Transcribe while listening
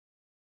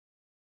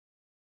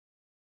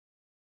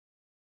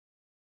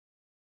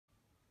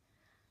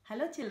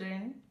Hello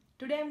children,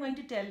 today I am going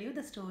to tell you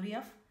the story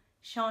of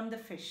Shaun the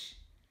fish.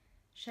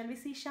 Shall we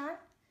see Shaun?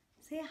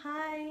 Say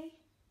hi.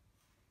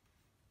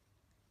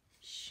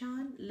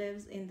 Shaun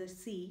lives in the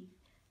sea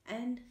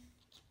and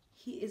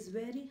he is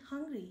very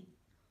hungry.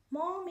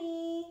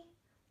 Mommy,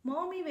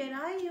 Mommy, where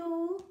are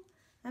you?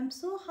 I'm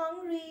so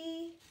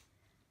hungry.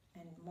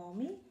 And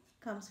Mommy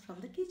comes from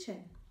the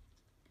kitchen.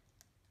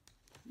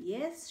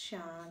 Yes,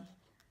 Shaun,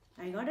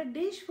 I got a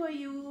dish for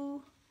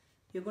you.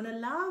 You're gonna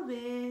love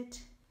it.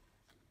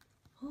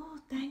 Oh,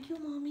 thank you,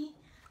 Mommy.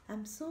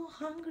 I'm so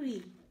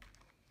hungry.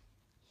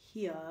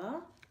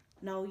 Here,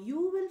 now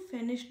you will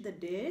finish the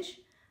dish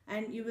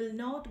and you will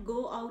not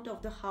go out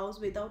of the house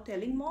without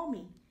telling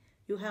Mommy.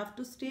 You have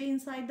to stay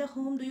inside the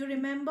home. Do you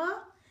remember?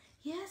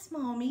 Yes,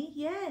 Mommy.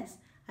 Yes.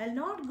 I'll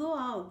not go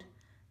out.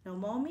 Now,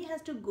 Mommy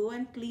has to go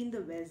and clean the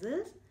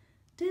vessels.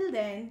 Till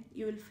then,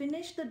 you will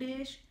finish the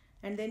dish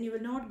and then you will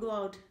not go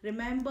out.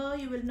 Remember,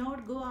 you will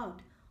not go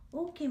out.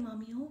 Okay,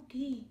 Mommy.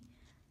 Okay.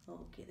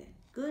 Okay then.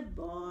 Good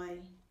boy.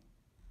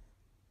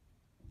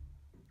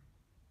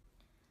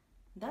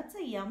 That's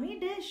a yummy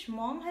dish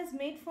Mom has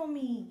made for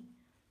me.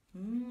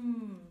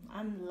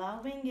 I'm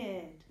loving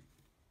it.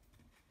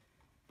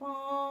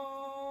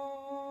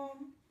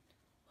 Pom.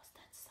 What's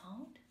that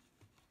sound?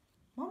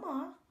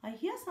 Mama, I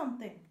hear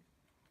something.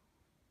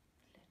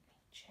 Let me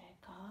check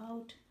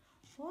out.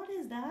 What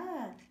is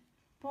that?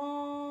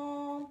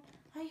 Pom.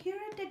 I hear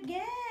it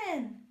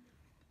again.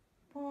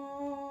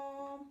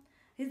 Pom.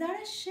 Is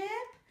that a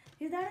ship?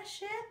 Is that a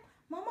ship?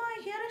 Mama,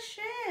 I hear a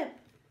ship.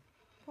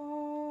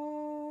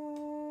 Pom.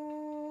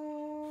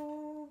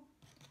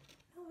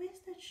 Now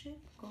where's that ship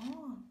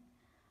gone?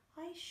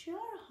 I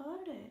sure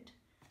heard it.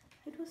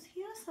 It was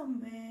here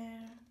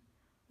somewhere.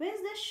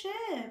 Where's the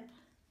ship?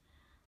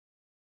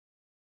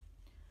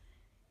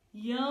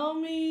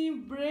 Yummy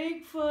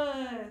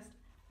breakfast.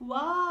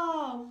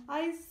 Wow,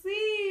 I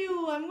see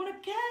you. I'm gonna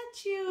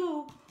catch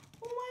you.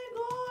 Oh my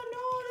god,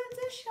 no, that's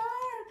a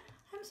shark.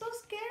 I'm so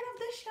scared of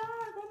the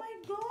shark. Oh my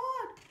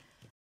god.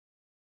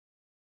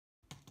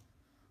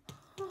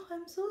 Oh,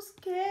 I'm so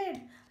scared.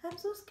 I'm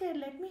so scared.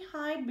 Let me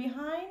hide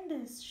behind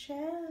this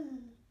shell.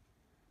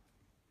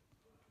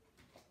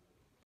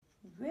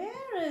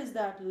 Where is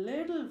that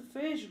little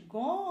fish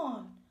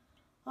gone?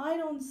 I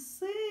don't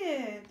see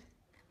it.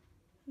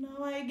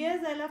 Now I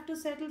guess I'll have to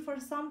settle for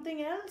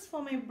something else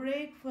for my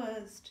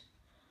breakfast.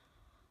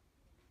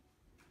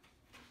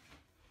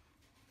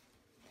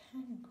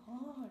 Thank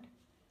God.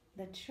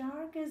 That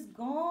shark is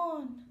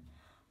gone.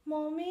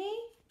 Mommy?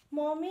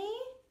 Mommy?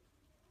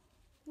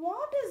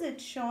 What is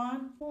it,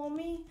 Shaun?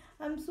 Mommy,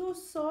 I'm so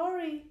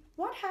sorry.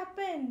 What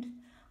happened?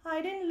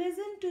 I didn't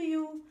listen to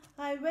you.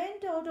 I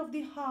went out of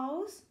the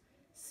house.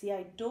 See,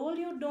 I told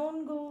you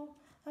don't go.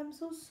 I'm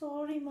so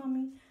sorry,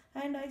 Mommy.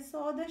 And I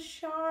saw the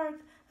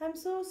shark. I'm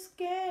so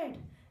scared.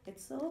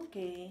 It's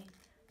okay.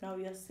 Now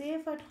you're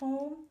safe at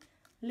home.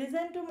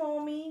 Listen to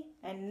Mommy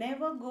and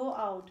never go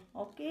out,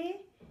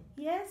 okay?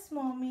 Yes,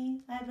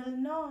 Mommy, I will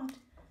not.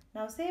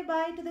 Now say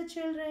bye to the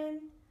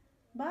children.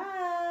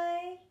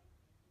 Bye.